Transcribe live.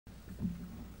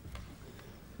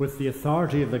With the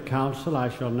authority of the Council, I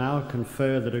shall now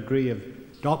confer the degree of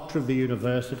Doctor of the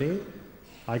University.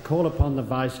 I call upon the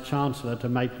Vice-Chancellor to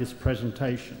make this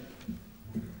presentation.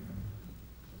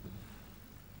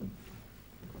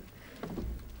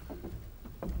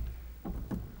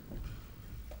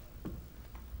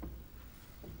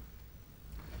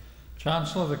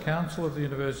 Chancellor, the Council of the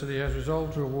University has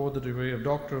resolved to award the degree of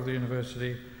Doctor of the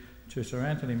University to Sir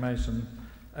Anthony Mason,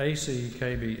 AC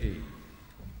KBE.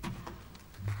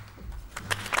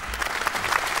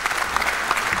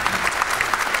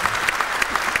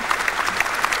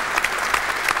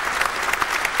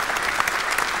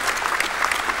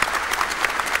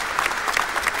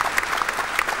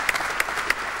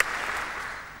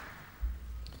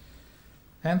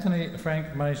 Anthony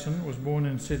Frank Mason was born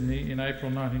in Sydney in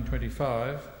April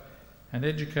 1925 and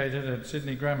educated at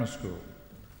Sydney Grammar School.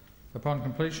 Upon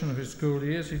completion of his school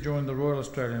years, he joined the Royal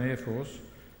Australian Air Force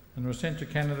and was sent to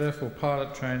Canada for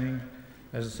pilot training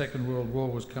as the Second World War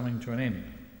was coming to an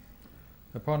end.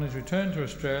 Upon his return to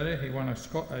Australia, he won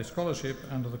a scholarship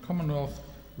under the Commonwealth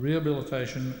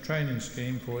Rehabilitation Training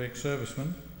Scheme for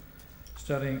ex-servicemen,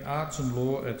 studying arts and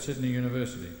law at Sydney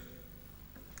University.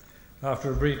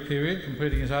 After a brief period,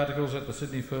 completing his articles at the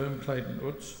Sydney firm Clayton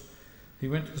Utz, he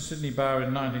went to the Sydney Bar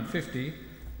in 1950,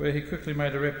 where he quickly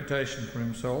made a reputation for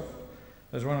himself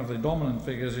as one of the dominant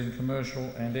figures in commercial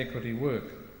and equity work.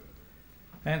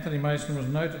 Anthony Mason was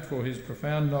noted for his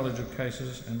profound knowledge of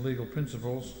cases and legal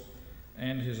principles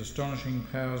and his astonishing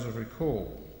powers of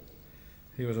recall.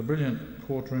 He was a brilliant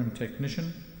courtroom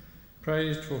technician,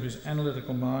 praised for his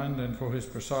analytical mind and for his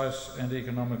precise and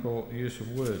economical use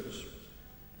of words.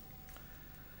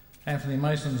 Anthony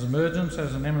Mason's emergence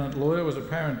as an eminent lawyer was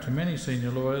apparent to many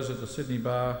senior lawyers at the Sydney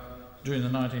Bar during the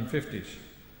 1950s.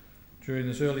 During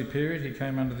this early period, he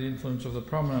came under the influence of the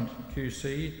prominent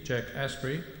QC, Jack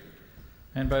Asprey,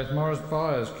 and both Morris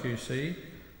Byers QC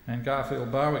and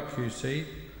Garfield Barwick QC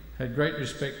had great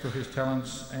respect for his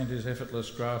talents and his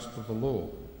effortless grasp of the law.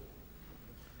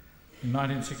 In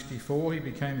 1964, he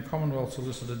became Commonwealth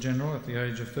Solicitor General at the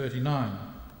age of 39.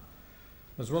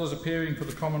 As well as appearing for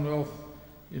the Commonwealth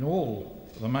in all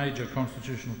the major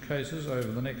constitutional cases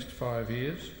over the next 5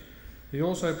 years, he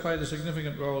also played a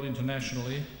significant role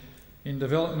internationally in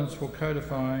developments for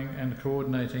codifying and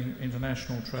coordinating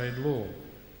international trade law.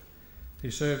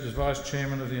 He served as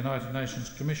Vice-Chairman of the United Nations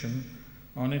Commission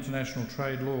on International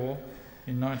Trade Law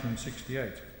in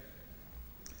 1968.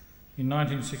 In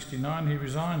 1969, he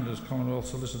resigned as Commonwealth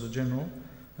Solicitor General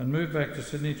and moved back to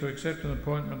Sydney to accept an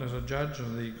appointment as a judge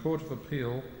of the Court of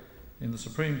Appeal in the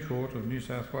Supreme Court of New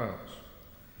South Wales.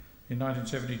 In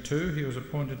 1972, he was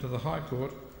appointed to the High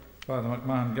Court by the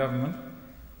McMahon government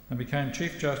and became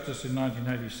Chief Justice in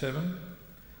 1987,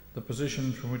 the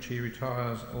position from which he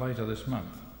retires later this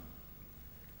month.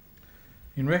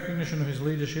 In recognition of his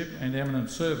leadership and eminent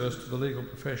service to the legal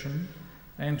profession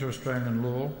and to Australian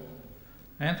law,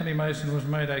 Anthony Mason was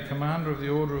made a Commander of the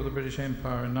Order of the British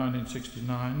Empire in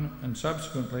 1969 and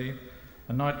subsequently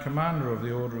a Knight Commander of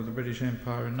the Order of the British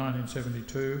Empire in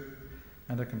 1972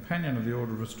 and a Companion of the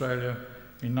Order of Australia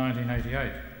in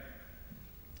 1988.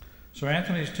 Sir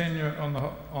Anthony's tenure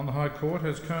on the High Court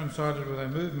has coincided with a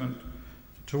movement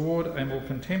toward a more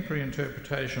contemporary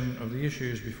interpretation of the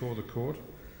issues before the Court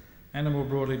and a more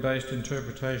broadly based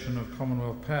interpretation of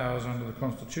Commonwealth powers under the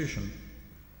Constitution.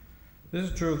 This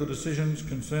is true of the decisions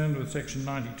concerned with Section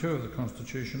 92 of the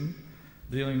Constitution,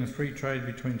 dealing with free trade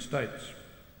between states.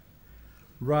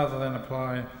 Rather than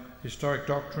apply historic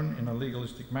doctrine in a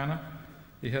legalistic manner,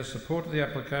 he has supported the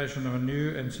application of a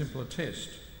new and simpler test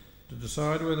to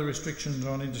decide whether restrictions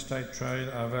on interstate trade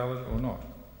are valid or not.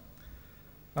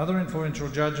 Other influential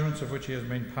judgments of which he has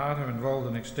been part have involved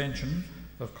an extension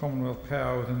of Commonwealth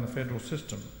power within the federal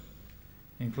system.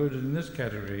 Included in this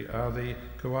category are the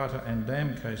Koowarta and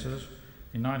Dam cases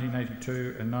in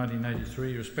 1982 and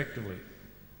 1983 respectively.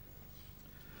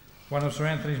 One of Sir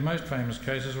Anthony's most famous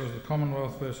cases was the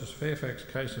Commonwealth versus Fairfax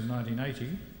case of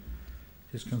 1980.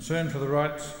 His concern for the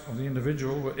rights of the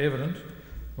individual were evident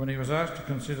when he was asked to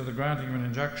consider the granting of an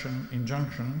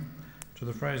injunction to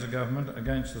the Fraser government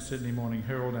against the Sydney Morning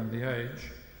Herald and The Age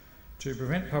to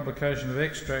prevent publication of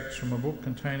extracts from a book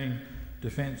containing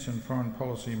defence and foreign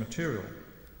policy material.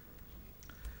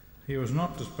 He was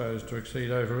not disposed to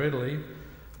accede over readily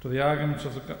to the arguments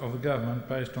of the government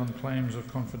based on claims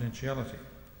of confidentiality.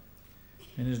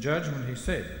 In his judgment, he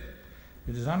said,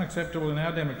 "It is unacceptable in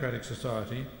our democratic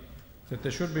society that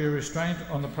there should be a restraint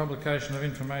on the publication of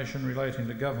information relating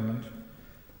to government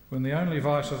when the only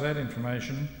vice of that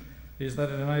information is that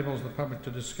it enables the public to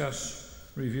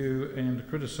discuss, review and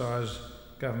criticise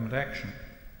government action."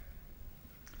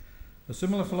 A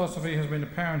similar philosophy has been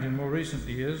apparent in more recent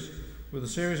years, with a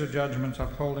series of judgments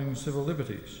upholding civil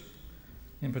liberties.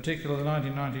 In particular, the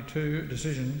 1992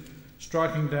 decision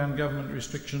striking down government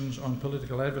restrictions on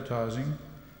political advertising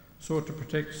sought to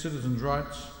protect citizens'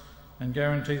 rights and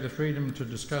guarantee the freedom to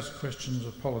discuss questions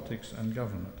of politics and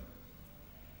government.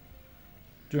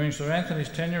 During Sir Anthony's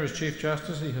tenure as Chief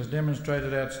Justice, he has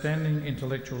demonstrated outstanding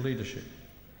intellectual leadership.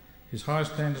 His high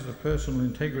standards of personal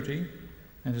integrity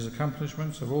and his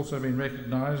accomplishments have also been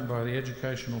recognised by the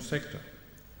educational sector,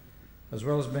 as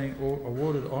well as being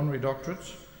awarded honorary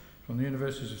doctorates from the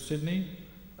Universities of Sydney,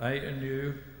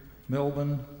 ANU,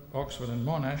 Melbourne, Oxford and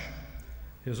Monash.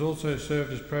 He has also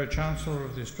served as Pro-Chancellor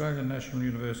of the Australian National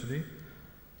University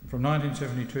from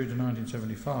 1972 to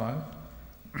 1975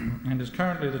 and is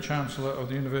currently the Chancellor of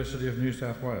the University of New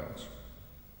South Wales.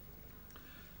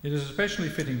 It is especially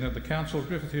fitting that the Council of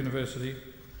Griffith University,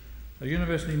 a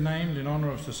university named in honour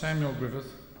of Sir Samuel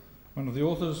Griffith, one of the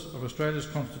authors of Australia's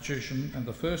Constitution and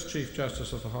the first Chief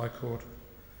Justice of the High Court,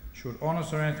 should honour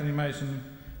Sir Anthony Mason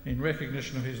in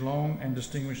recognition of his long and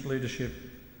distinguished leadership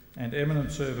and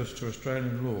eminent service to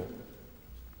Australian law.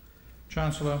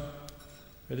 Chancellor,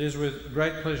 it is with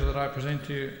great pleasure that I present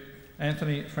to you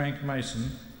Anthony Frank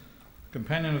Mason,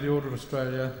 Companion of the Order of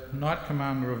Australia, Knight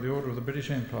Commander of the Order of the British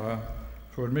Empire,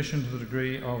 for admission to the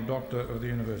degree of Doctor of the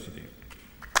University.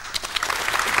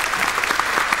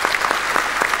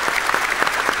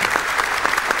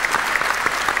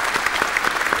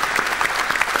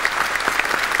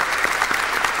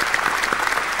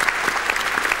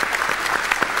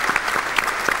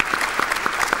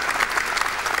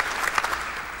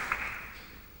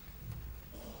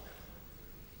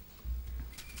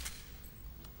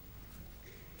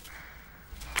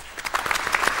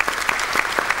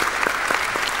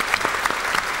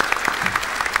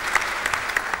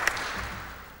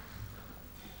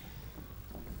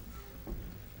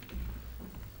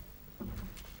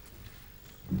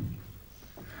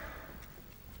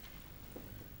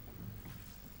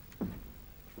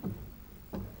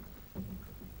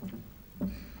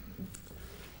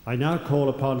 I now call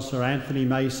upon Sir Anthony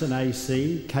Mason,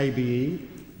 AC, KBE,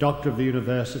 Doctor of the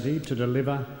University, to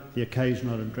deliver the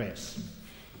occasional address.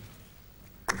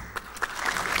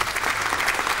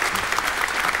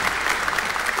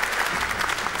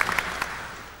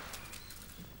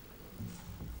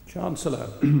 Chancellor,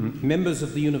 members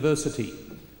of the University,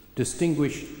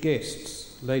 distinguished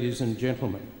guests, ladies and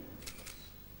gentlemen,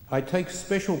 I take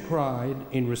special pride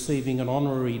in receiving an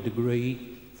honorary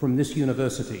degree from this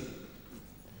university.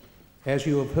 As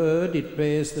you have heard, it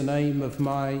bears the name of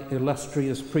my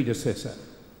illustrious predecessor,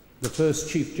 the first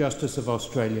Chief Justice of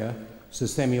Australia, Sir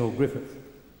Samuel Griffith.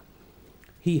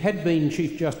 He had been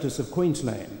Chief Justice of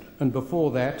Queensland and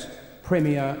before that,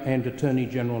 Premier and Attorney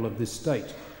General of this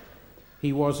state.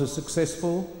 He was a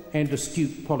successful and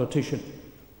astute politician.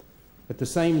 At the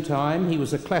same time, he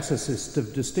was a classicist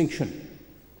of distinction.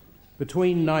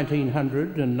 Between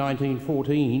 1900 and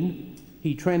 1914,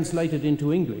 he translated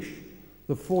into English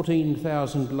the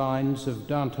 14,000 lines of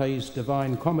Dante's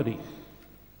Divine Comedy,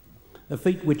 a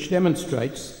feat which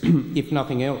demonstrates, if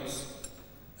nothing else,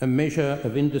 a measure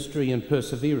of industry and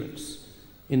perseverance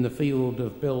in the field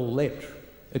of belles lettres,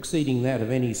 exceeding that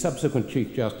of any subsequent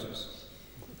Chief Justice.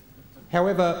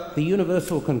 However, the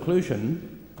universal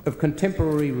conclusion of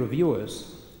contemporary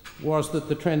reviewers was that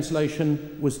the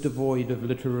translation was devoid of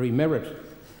literary merit.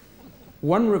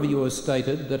 One reviewer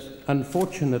stated that,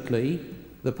 unfortunately,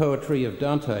 the poetry of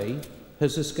Dante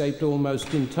has escaped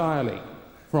almost entirely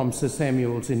from Sir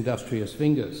Samuel's industrious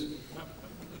fingers.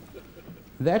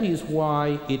 That is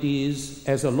why it is,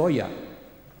 as a lawyer,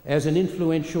 as an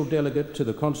influential delegate to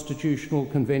the constitutional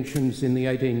conventions in the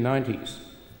 1890s,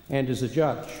 and as a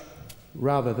judge,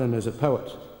 rather than as a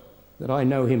poet, that I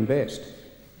know him best.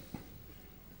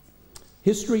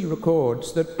 History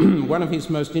records that one of his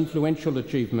most influential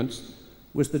achievements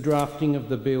was the drafting of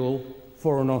the bill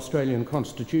for an Australian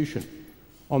constitution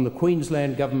on the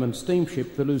Queensland government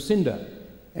steamship, the Lucinda,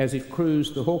 as it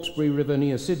cruised the Hawkesbury River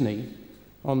near Sydney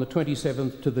on the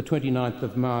 27th to the 29th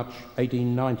of March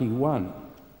 1891.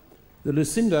 The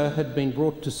Lucinda had been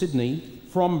brought to Sydney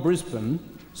from Brisbane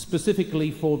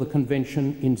specifically for the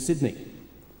convention in Sydney.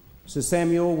 Sir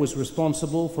Samuel was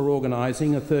responsible for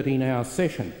organising a 13-hour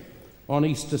session on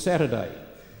Easter Saturday,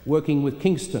 working with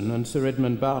Kingston and Sir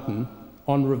Edmund Barton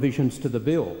on revisions to the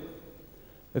bill.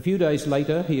 A few days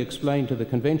later, he explained to the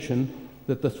convention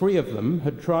that the three of them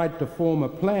had tried to form a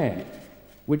plan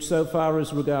which, so far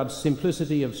as regards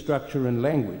simplicity of structure and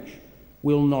language,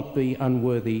 will not be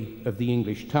unworthy of the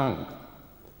English tongue.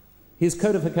 His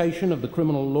codification of the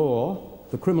criminal law,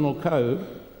 the Criminal Code,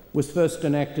 was first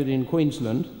enacted in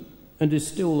Queensland and is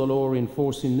still the law in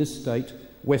force in this state,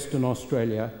 Western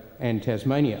Australia and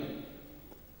Tasmania.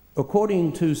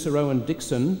 According to Sir Owen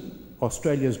Dixon,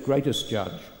 Australia's greatest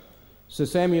judge, Sir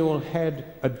Samuel had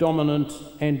a dominant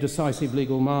and decisive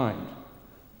legal mind.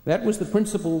 That was the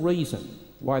principal reason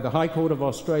why the High Court of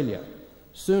Australia,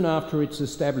 soon after its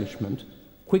establishment,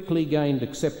 quickly gained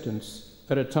acceptance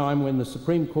at a time when the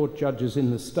Supreme Court judges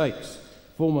in the states,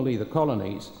 formerly the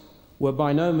colonies, were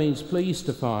by no means pleased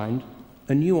to find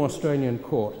a new Australian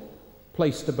court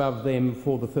placed above them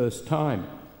for the first time.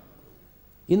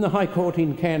 In the High Court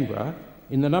in Canberra,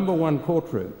 in the number 1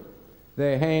 courtroom,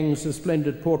 there hangs a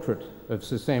splendid portrait of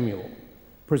Sir Samuel,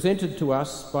 presented to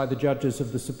us by the judges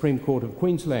of the Supreme Court of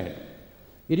Queensland.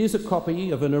 It is a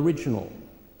copy of an original,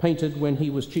 painted when he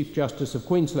was Chief Justice of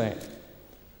Queensland.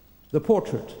 The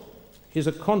portrait is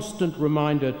a constant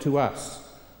reminder to us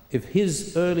of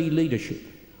his early leadership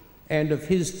and of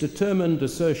his determined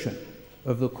assertion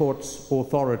of the court's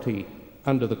authority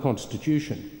under the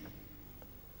Constitution.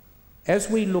 As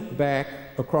we look back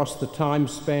across the time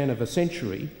span of a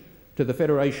century to the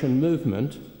Federation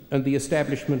movement and the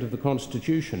establishment of the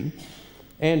Constitution,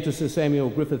 and to Sir Samuel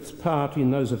Griffith's part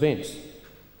in those events,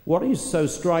 what is so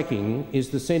striking is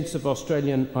the sense of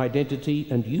Australian identity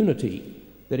and unity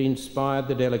that inspired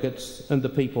the delegates and the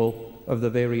people of the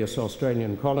various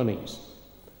Australian colonies.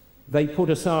 They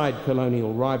put aside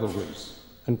colonial rivalries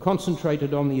and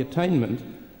concentrated on the attainment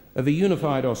of a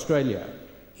unified Australia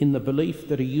in the belief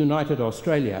that a united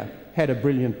Australia had a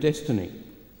brilliant destiny.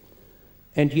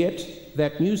 And yet,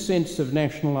 that new sense of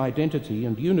national identity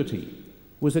and unity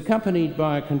was accompanied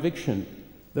by a conviction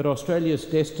that Australia's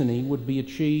destiny would be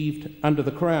achieved under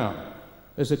the Crown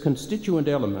as a constituent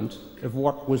element of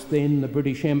what was then the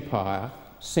British Empire,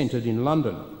 centred in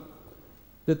London.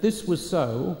 That this was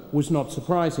so was not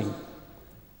surprising.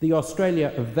 The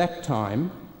Australia of that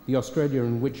time, the Australia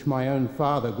in which my own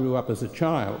father grew up as a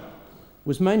child,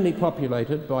 was mainly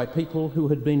populated by people who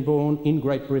had been born in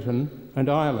Great Britain and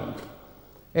Ireland,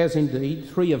 as indeed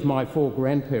 3 of my 4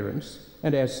 grandparents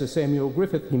and as Sir Samuel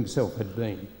Griffith himself had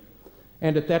been.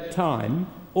 And at that time,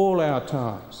 all our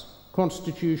ties,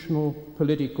 constitutional,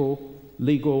 political,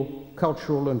 legal,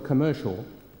 cultural and commercial,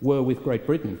 were with Great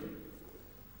Britain.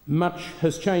 Much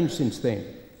has changed since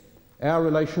then. Our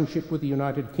relationship with the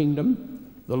United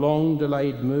Kingdom, the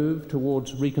long-delayed move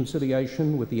towards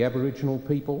reconciliation with the Aboriginal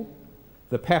people,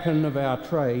 the pattern of our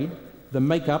trade, the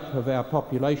make-up of our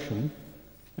population,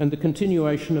 and the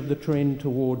continuation of the trend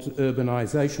towards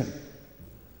urbanisation.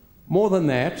 More than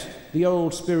that, the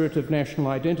old spirit of national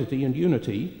identity and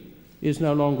unity is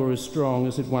no longer as strong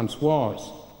as it once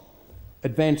was.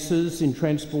 Advances in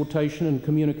transportation and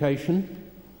communication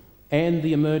and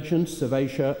the emergence of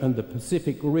Asia and the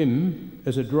Pacific Rim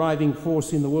as a driving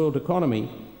force in the world economy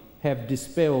have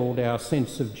dispelled our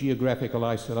sense of geographical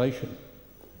isolation.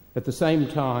 At the same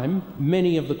time,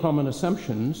 many of the common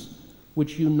assumptions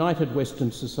which united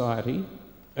Western society,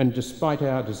 and despite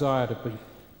our desire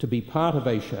to be part of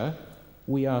Asia,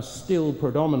 we are still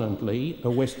predominantly a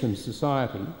Western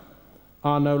society,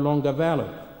 are no longer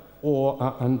valid or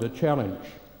are under challenge.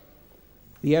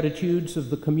 The attitudes of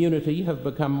the community have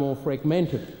become more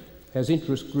fragmented as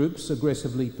interest groups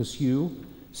aggressively pursue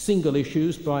single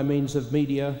issues by means of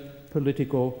media,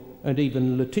 political and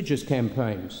even litigious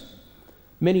campaigns.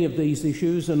 Many of these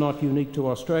issues are not unique to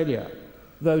Australia,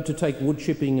 though to take wood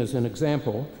chipping as an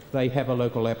example, they have a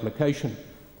local application.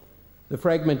 The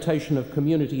fragmentation of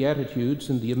community attitudes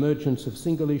and the emergence of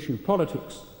single-issue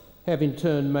politics have in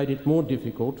turn made it more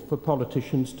difficult for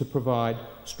politicians to provide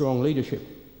strong leadership.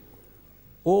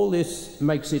 All this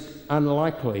makes it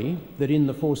unlikely that in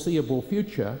the foreseeable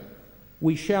future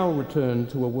we shall return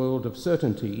to a world of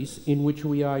certainties in which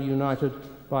we are united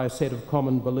by a set of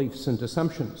common beliefs and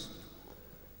assumptions.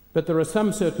 But there are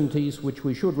some certainties which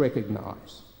we should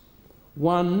recognise.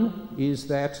 One is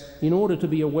that in order to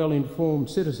be a well-informed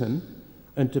citizen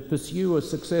and to pursue a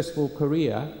successful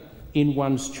career in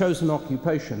one's chosen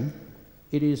occupation,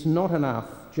 it is not enough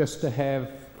just to have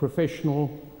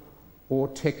professional or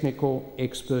technical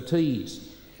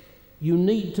expertise. You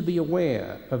need to be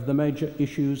aware of the major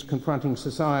issues confronting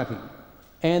society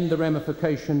and the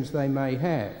ramifications they may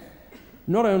have,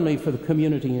 not only for the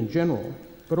community in general,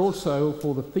 but also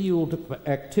for the field of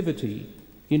activity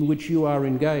in which you are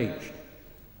engaged.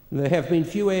 There have been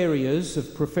few areas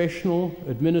of professional,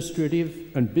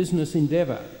 administrative and business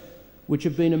endeavour which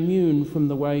have been immune from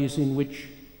the ways in which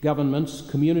governments,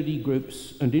 community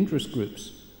groups and interest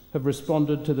groups have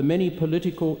responded to the many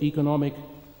political, economic,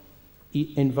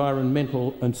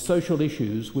 environmental and social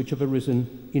issues which have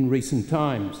arisen in recent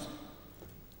times.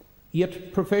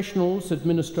 Yet professionals,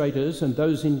 administrators and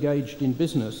those engaged in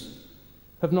business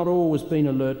have not always been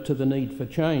alert to the need for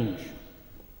change.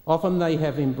 Often they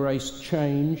have embraced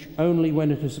change only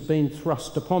when it has been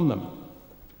thrust upon them.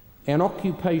 An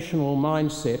occupational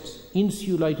mindset,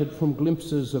 insulated from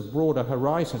glimpses of broader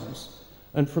horizons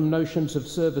and from notions of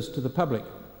service to the public,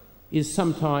 is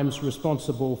sometimes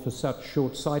responsible for such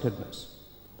short-sightedness.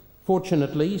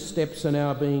 Fortunately, steps are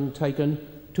now being taken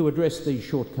to address these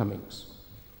shortcomings.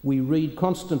 We read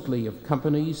constantly of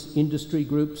companies, industry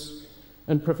groups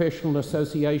and professional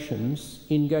associations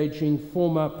engaging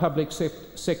former public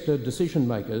sector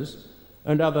decision-makers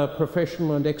and other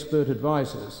professional and expert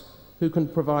advisors who can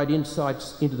provide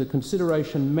insights into the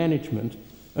consideration, management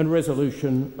and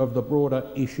resolution of the broader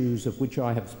issues of which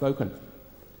I have spoken.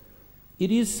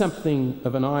 It is something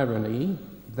of an irony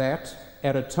that,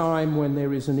 at a time when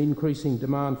there is an increasing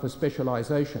demand for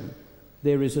specialisation,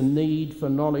 there is a need for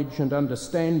knowledge and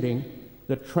understanding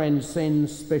that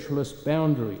transcends specialist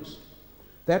boundaries.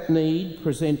 That need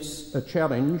presents a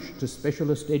challenge to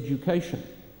specialist education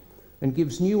and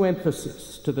gives new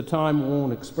emphasis to the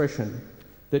time-worn expression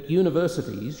that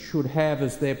universities should have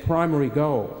as their primary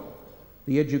goal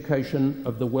the education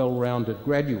of the well-rounded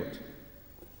graduate.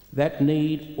 That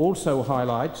need also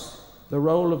highlights the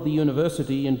role of the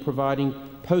university in providing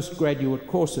postgraduate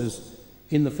courses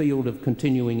in the field of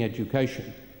continuing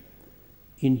education.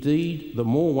 Indeed, the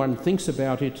more one thinks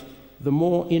about it, the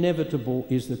more inevitable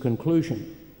is the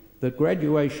conclusion that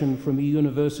graduation from a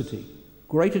university,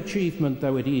 great achievement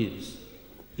though it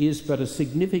is but a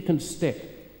significant step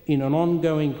in an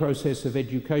ongoing process of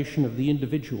education of the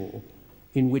individual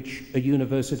in which a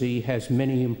university has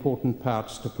many important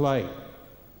parts to play.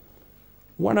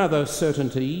 One other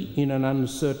certainty in an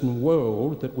uncertain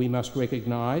world that we must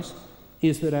recognise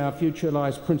is that our future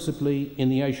lies principally in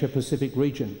the Asia-Pacific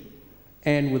region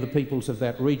and with the peoples of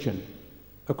that region.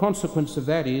 A consequence of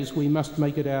that is we must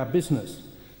make it our business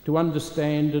to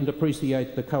understand and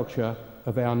appreciate the culture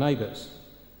of our neighbours.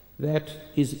 That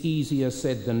is easier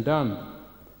said than done.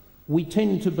 We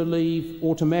tend to believe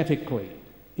automatically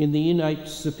in the innate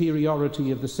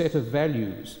superiority of the set of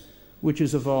values which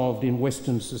has evolved in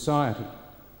Western society.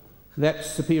 That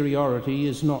superiority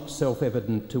is not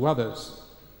self-evident to others.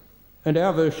 And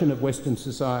our version of Western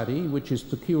society, which is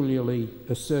peculiarly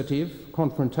assertive,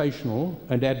 confrontational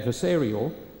and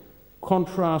adversarial,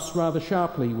 contrasts rather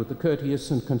sharply with the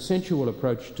courteous and consensual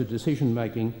approach to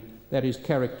decision-making that is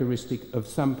characteristic of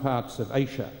some parts of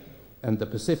Asia and the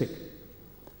Pacific.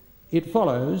 It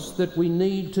follows that we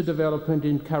need to develop and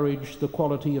encourage the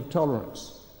quality of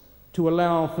tolerance, to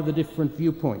allow for the different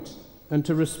viewpoints and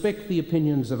to respect the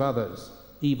opinions of others,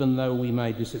 even though we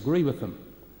may disagree with them.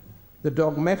 The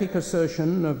dogmatic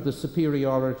assertion of the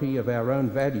superiority of our own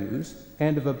values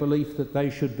and of a belief that they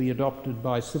should be adopted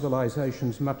by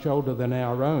civilisations much older than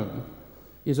our own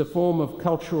is a form of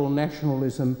cultural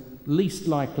nationalism least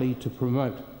likely to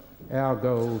promote our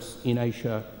goals in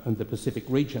Asia and the Pacific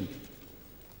region.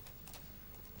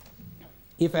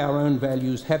 If our own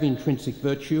values have intrinsic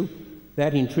virtue,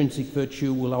 that intrinsic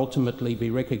virtue will ultimately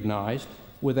be recognised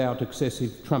without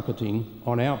excessive trumpeting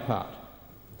on our part.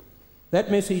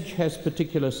 That message has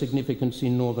particular significance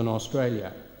in Northern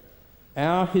Australia.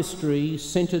 Our history,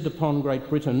 centred upon Great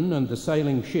Britain and the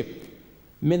sailing ship,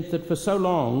 meant that for so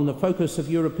long the focus of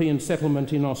European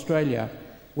settlement in Australia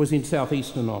was in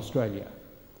southeastern Australia.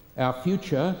 Our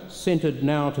future, centred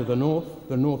now to the north,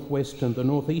 the northwest and the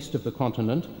northeast of the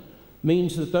continent,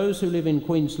 means that those who live in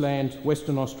Queensland,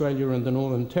 Western Australia and the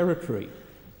Northern Territory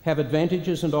have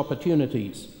advantages and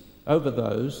opportunities over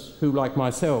those who, like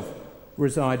myself,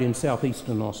 reside in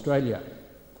southeastern Australia.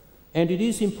 And it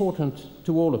is important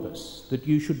to all of us that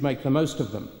you should make the most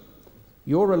of them.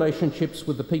 Your relationships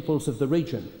with the peoples of the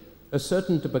region are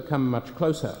certain to become much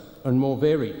closer and more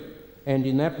varied, and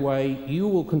in that way you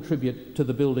will contribute to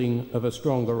the building of a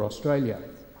stronger Australia.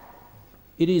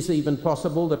 It is even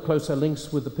possible that closer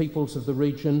links with the peoples of the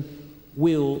region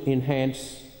will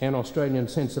enhance an Australian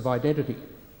sense of identity.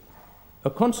 A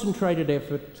concentrated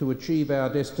effort to achieve our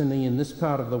destiny in this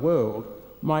part of the world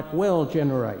might well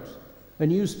generate a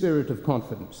new spirit of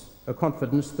confidence, a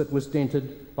confidence that was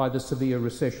dented by the severe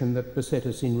recession that beset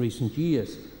us in recent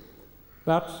years.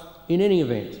 But in any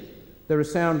event, there are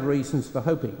sound reasons for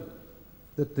hoping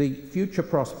that the future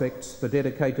prospects for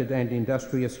dedicated and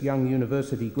industrious young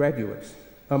university graduates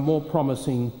are more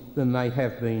promising than they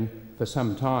have been for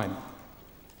some time.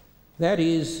 That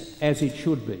is as it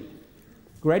should be.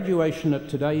 Graduation at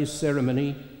today's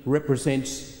ceremony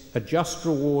represents a just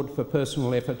reward for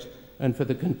personal effort and for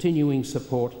the continuing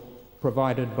support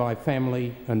provided by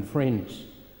family and friends.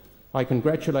 I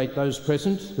congratulate those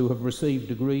present who have received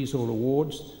degrees or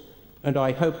awards, and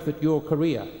I hope that your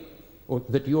career, or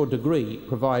that your degree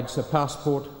provides a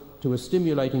passport to a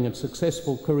stimulating and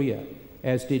successful career,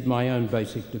 as did my own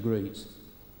basic degrees.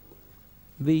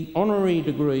 The honorary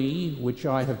degree which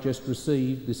I have just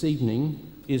received this evening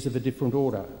is of a different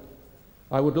order.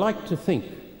 I would like to think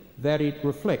that it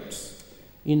reflects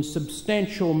in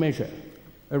substantial measure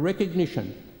a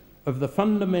recognition of the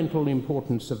fundamental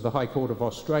importance of the High Court of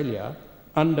Australia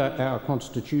under our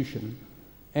Constitution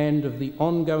and of the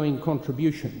ongoing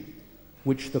contribution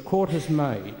which the Court has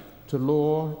made to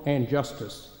law and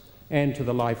justice and to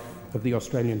the life of the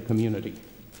Australian community.